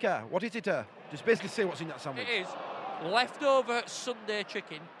of the week. What is it? Just basically say what's in that sandwich. It is leftover Sunday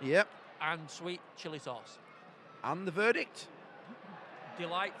chicken Yep. and sweet chili sauce. And the verdict.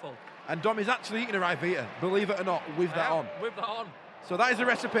 Delightful. And Dom is actually eating a Ravita, believe it or not, with that on. With that on. So that is the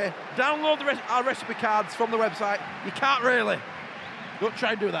recipe. Download our recipe cards from the website. You can't really. Don't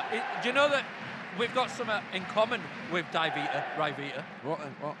try and do that. Do you know that we've got something in common with Ravita?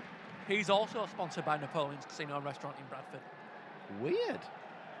 What? He's also sponsored by Napoleon's Casino and Restaurant in Bradford. Weird.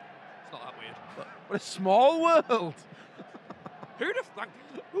 It's not that weird. But What a small world. who'd have thunk?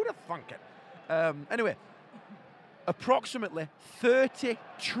 Who'd have thunk it? Anyway, approximately 30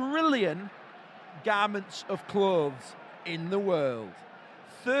 trillion garments of clothes in the world.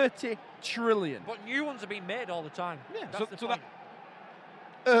 30 trillion. But new ones are being made all the time. Yeah, That's the point.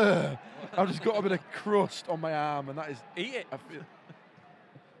 I've just got a bit of crust on my arm, and that is. Eat it. I feel.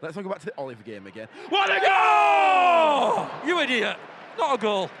 Let's not go back to the Olive game again. What a goal! You idiot. Not a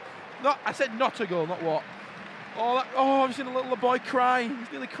goal. No, I said not a goal, not what. I've just seen a little boy cry.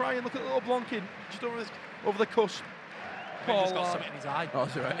 He's nearly crying. Look at the little Blonkin just over the cusp. He's just got something in his eye. Oh,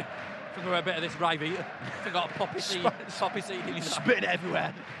 that's all right. Forgot a bit of this Ravita. Forgot a poppy seed in his eye. Spitting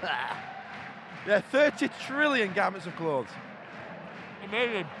everywhere. Yeah, 30 trillion garments of clothes.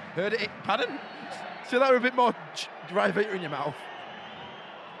 Amazing. Heard it? Pardon? So that were a bit more Ravita in your mouth.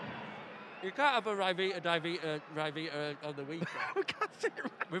 You can't have a Ravita of the week We can't say it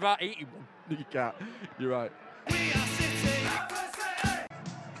right. without eating one. No, you can't. You're right.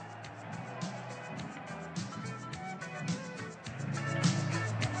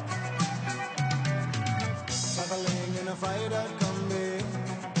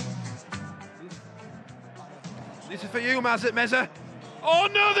 This is for you, Meza. Oh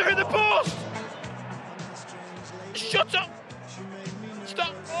no, they're in the post! Shut up!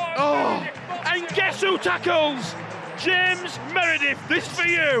 Stop! Oh, and guess who tackles? James Meredith. This for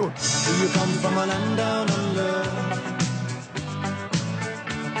you. You come from a land down under.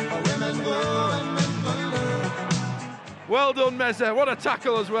 Women go and men wonder. Well done, Meza. What a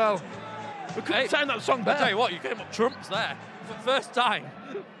tackle as well. We couldn't Hey, time that song I better. tell you what, you came up trumps there. For the first time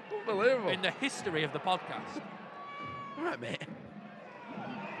Unbelievable. in the history of the podcast. All right, mate.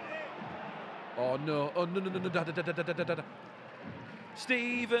 Oh no! Oh no! Da.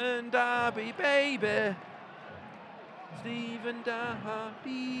 Stephen Darby, baby. Stephen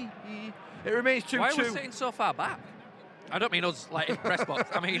Darby. It remains 2-2. Why are we sitting so far back? I don't mean us like in press box.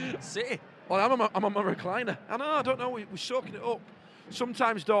 I mean City. Well, I'm on my recliner. I don't know. We're soaking it up.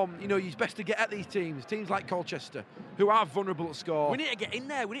 Sometimes, Dom, it's best to get at these teams like Colchester, who are vulnerable at score. We need to get in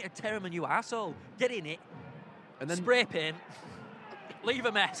there. We need to tear them a new arsehole. Get in it. And then Spray paint. Leave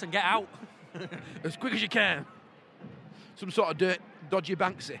a mess and get out. as quick as you can. Some sort of dodgy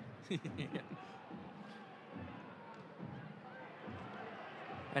Banksy.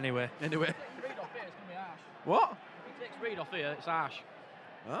 Anyway. Reed off here, it's going to be harsh. What? If he takes Reed off here, it's harsh.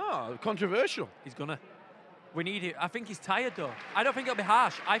 Ah, controversial. He's gonna. We need it. I think he's tired though. I don't think it'll be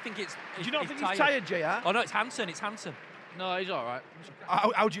harsh. I think it's. Do you not think he's tired, JR? Oh no, it's Hansen. It's Hansen. No, he's all right.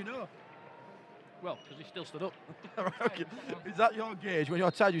 How do you know? Well, because he still stood up. Okay. Is that your gauge? When you're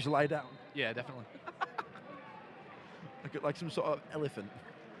tired, you should lie down. Yeah, definitely. Like some sort of elephant.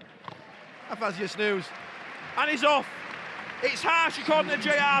 I fancy a snooze. And he's off. It's harsh according to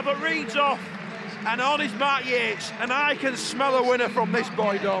JR, but Reed's off. And on is Mark Yates. And I can smell a winner from this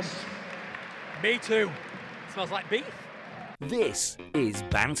boy, Dom. Me too. Smells like beef. This is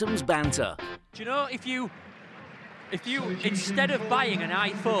Bantam's Banter. Do you know if you instead of buying an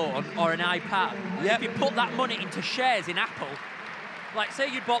iPhone or an iPad, if you put that money into shares in Apple, like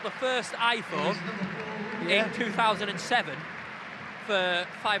say you bought the first iPhone in 2007 for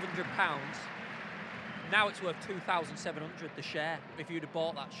 £500, now it's worth $2,700 the share if you'd have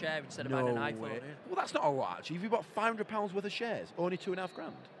bought that share instead of buying an iPhone. way. Yeah. Well, that's not a lot, actually. If you bought £500 worth of shares, only £2,500.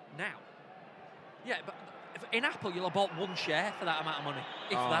 Now, yeah, but in Apple you'll have bought one share for that amount of money,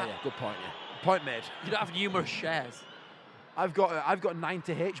 if that. Yeah, good point, yeah. Point made. You don't have numerous shares. I've got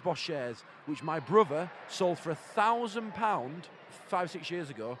 90 HBOS shares, which my brother sold for £1,000 5-6 years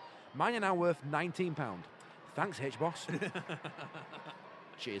ago, Mine are now worth £19. Thanks, H-Boss.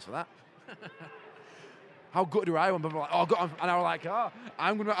 Cheers for that. How good do I when people are like, oh, got on, and I was like, oh,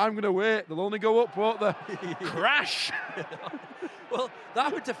 I'm gonna wait. They'll only go up, won't they? Crash. Well, that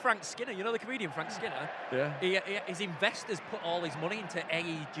happened to Frank Skinner. You know the comedian Frank Skinner? Yeah. His investors put all his money into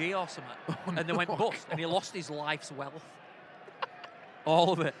AEG or something, and they went bust, and he lost his life's wealth.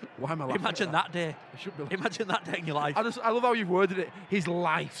 All of it. Why am I laughing Imagine at that day. I should be Imagine that day in your life. I love how you've worded it. His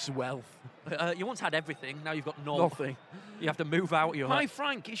life's wealth. You once had everything, now you've got Nothing. You have to move out your Hi,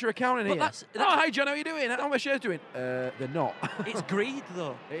 Frank. It's your accountant But here. that's- Oh, hi, John. How are you doing? How are my shares doing? They're not. It's greed,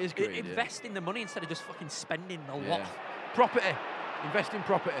 though. It is greed, yeah. Invest in the money instead of just fucking spending a lot. Yeah. Property. Invest in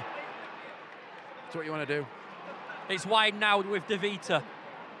property. That's what you want to do. It's wide now with DeVita.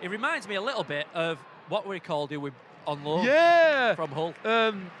 It reminds me a little bit of what we called him on loan Yeah. from Hull.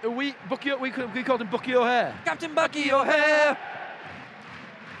 We called him Bucky O'Hare. Captain Bucky O'Hare.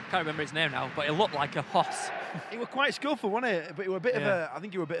 Can't remember his name now, but he looked like a hoss. He was quite skillful, wasn't he? But he was a bit of Yeah. a. I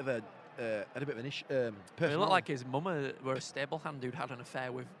think he was a bit of a. Had a bit of an issue. He looked like his mum were a stable hand who'd had an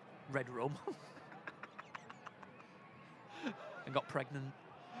affair with Red Rum and got pregnant.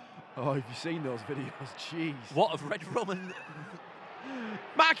 Oh, have you seen those videos? Jeez. What of Red Rum and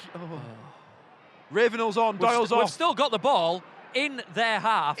Mac. Oh. Ravenel's on. Doyle's We've off. still got the ball in their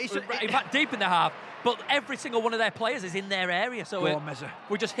half. It's In fact, deep in their half. But every single one of their players is in their area, so Go on, Mezza.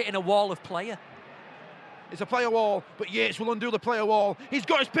 we're just hitting a wall of player. It's a player wall, but Yates will undo the player wall. He's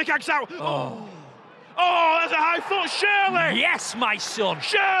got his pickaxe out. Oh, that's a high foot, Shirley. Yes, my son.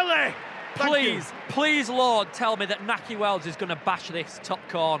 Shirley. Thank you. Please, Lord, tell me that Naki Wells is going to bash this top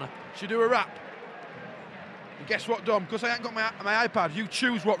corner. Should do a rap. And guess what, Dom? Because I ain't got my iPad, you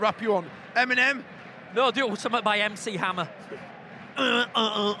choose what rap you want. Eminem. No, do it with something by MC Hammer.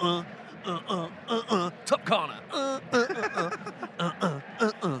 Top corner.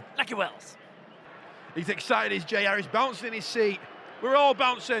 Naki Wells. He's excited, he's JR, he's bouncing in his seat. We're all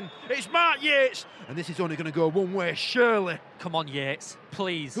bouncing. It's Mark Yates. And this is only going to go one way, Shirley. Come on, Yates,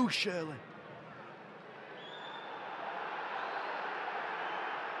 please. Who's Shirley?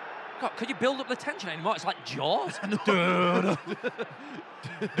 God, could you build up the tension anymore? It's like Jaws.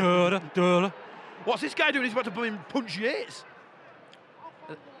 What's this guy doing? He's about to blooming punch Yates.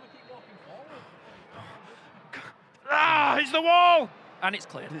 It's the wall. And it's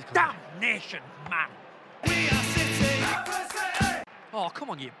cleared. Damnation, man. Oh, come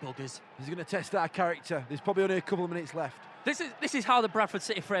on, you buggers. He's going to test our character. There's probably only a couple of minutes left. This is how the Bradford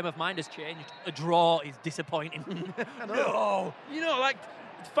City frame of mind has changed. A draw is disappointing. No. You know, like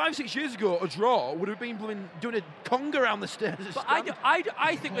 5-6 years ago, a draw would have been doing a conga around the stairs. But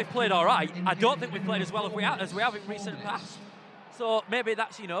I think we've played all right. I don't think we've played as well as we have in recent past. So maybe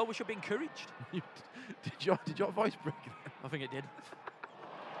that's, we should be encouraged. Did your voice break? I think it did.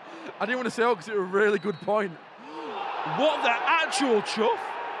 I didn't want to say it because it was a really good point. What the actual chuff?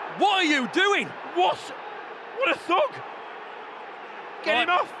 What are you doing? What a thug! Get him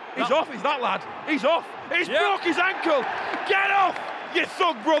off! He's off, he's that lad. He's off. He's broke his ankle. Get off, you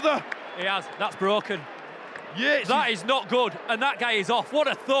thug brother. He has. That's broken. Yes. That is not good. And that guy is off. What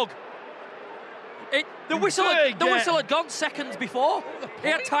a thug. The whistle had gone seconds before. He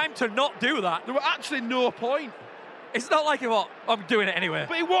had time to not do that. There were actually no point. It's not like I'm doing it anyway.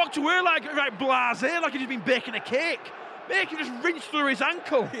 But he walked away like blasé, like he'd just been baking a cake. Make him just rinse through his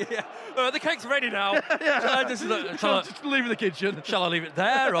ankle. Yeah. The cake's ready now. Yeah. Just leave in the kitchen. Shall I leave it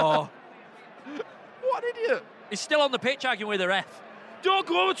there or? What an idiot. He's still on the pitch arguing with the ref. Don't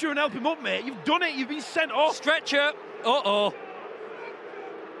go over to him and help him up, mate. You've done it. You've been sent off. Stretcher. Uh-oh.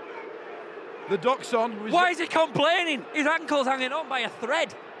 The dock's on. Why is he complaining? His ankle's hanging on by a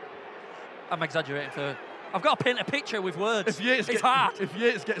thread. I'm exaggerating for... I've got to paint a picture with words. It's hard. If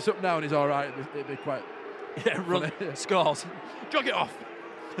Yates gets up now and he's all right, it'd be quite... Yeah, run. Scores. Jog it off.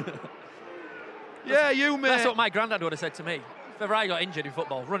 Yeah, you, mate. That's what my granddad would have said to me. If ever I got injured in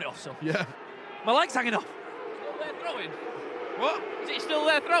football, run it off, son. Yeah. My leg's hanging off. Still there throwing? What? Is it still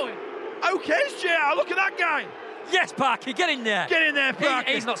there throwing? Who cares, JR? Look at that guy. Yes, Parky, get in there. Get in there,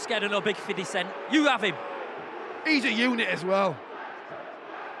 Parky. He's not scared of no big 50 cent. You have him. He's a unit as well.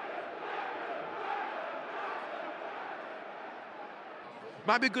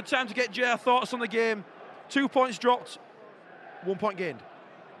 Might be a good time to get JR thoughts on the game. 2 points dropped, 1 point gained.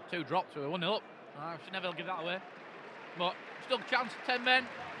 2 dropped, so we're 1-0 up. I should never give that away. But still a chance, 10 men,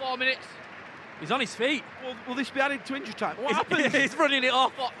 4 minutes. He's on his feet. Will this be added to injury time? What happens? He's running it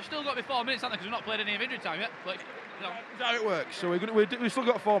off. But we've still got to be 4 minutes, haven't they? Because we've not played any of injury time yet. But, That's how it works. So we've still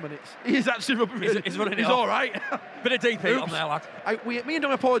got 4 minutes. He's actually He's running it He's off. all right. Bit of deep heat on there, lad. Me and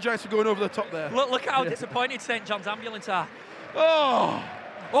Dom apologise for going over the top there. Look how disappointed St John's ambulance are. Oh,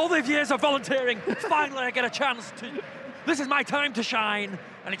 All these years of volunteering, finally I get a chance to... This is my time to shine,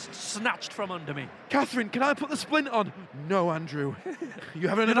 and it's snatched from under me. Catherine, can I put the splint on? No, Andrew. You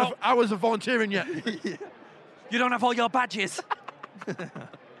haven't had enough hours of volunteering yet. You don't have all your badges.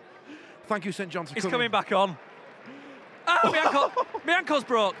 Thank you, St. John, for It's coming. coming back on. My ankle's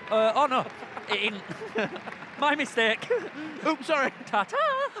broke. Oh no, it isn't. My mistake. Oops, sorry. Ta-ta.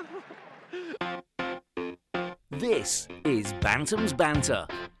 This is Bantam's Banter,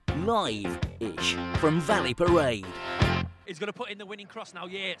 live-ish from Valley Parade. He's going to put in the winning cross now,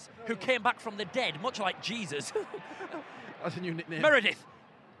 Yates, who came back from the dead, much like Jesus. That's a new nickname. Meredith.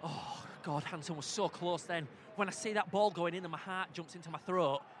 Oh, God, Hanson was so close then. When I see that ball going in and my heart jumps into my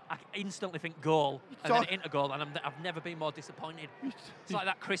throat, I instantly think goal, and then into goal, and I've never been more disappointed. It's like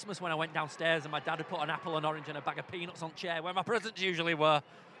that Christmas when I went downstairs and my dad had put an apple, an orange and a bag of peanuts on chair where my presents usually were.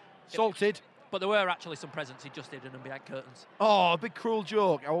 Salted. But there were actually some presents he just hidden them behind curtains. Oh, a big cruel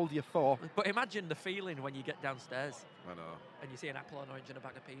joke. How old are you for? But imagine the feeling when you get downstairs I know. and you see an apple, an orange and a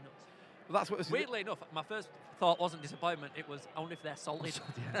bag of peanuts. Well, that's what this Weirdly enough, my first thought wasn't disappointment, it was only if they're salted.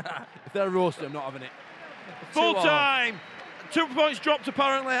 If they're roasted, I'm not having it. 2-2. Full time. 2 points dropped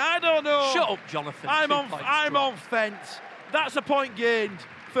apparently. I don't know. Shut up, Jonathan. I'm on fence. That's a point gained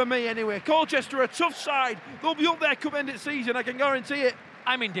for me anyway. Colchester are a tough side. They'll be up there come end of season. I can guarantee it.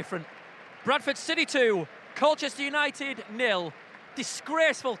 I'm indifferent. Bradford City 2, Colchester United 0.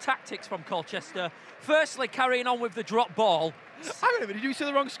 Disgraceful tactics from Colchester. Firstly, carrying on with the drop ball. Hang on a minute, did you say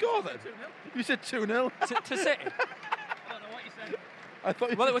the wrong score then? 2-0. You said 2-0. To City. I don't know what you said. I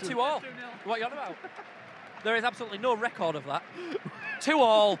thought you Well, it said were 2-2. What are you on about? There is absolutely no record of that.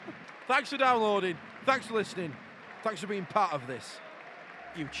 2-2. Thanks for downloading. Thanks for listening. Thanks for being part of this.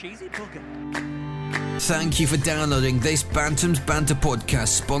 You cheesy bugger. Thank you for downloading this Bantam's Banter podcast,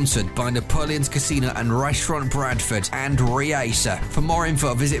 sponsored by Napoleon's Casino and Restaurant Bradford and Riesa. For more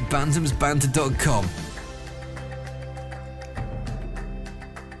info, visit bantamsbanter.com.